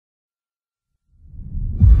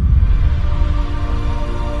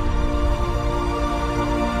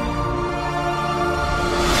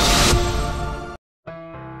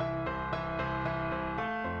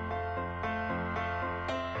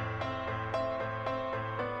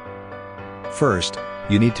First,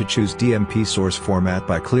 you need to choose DMP source format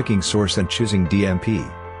by clicking Source and choosing DMP.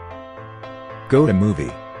 Go to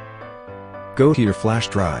Movie. Go to your flash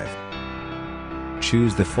drive.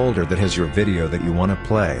 Choose the folder that has your video that you want to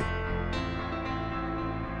play.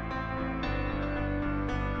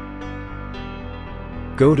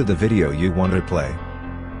 Go to the video you want to play.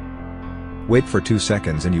 Wait for 2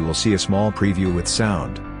 seconds and you will see a small preview with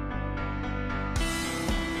sound.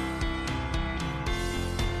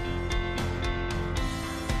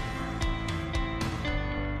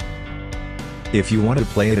 If you want to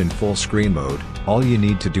play it in full screen mode, all you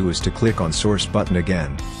need to do is to click on Source button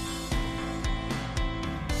again.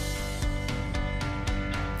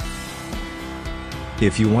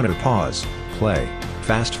 If you want to pause, play,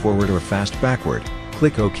 fast forward or fast backward,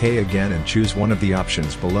 click OK again and choose one of the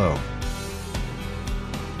options below.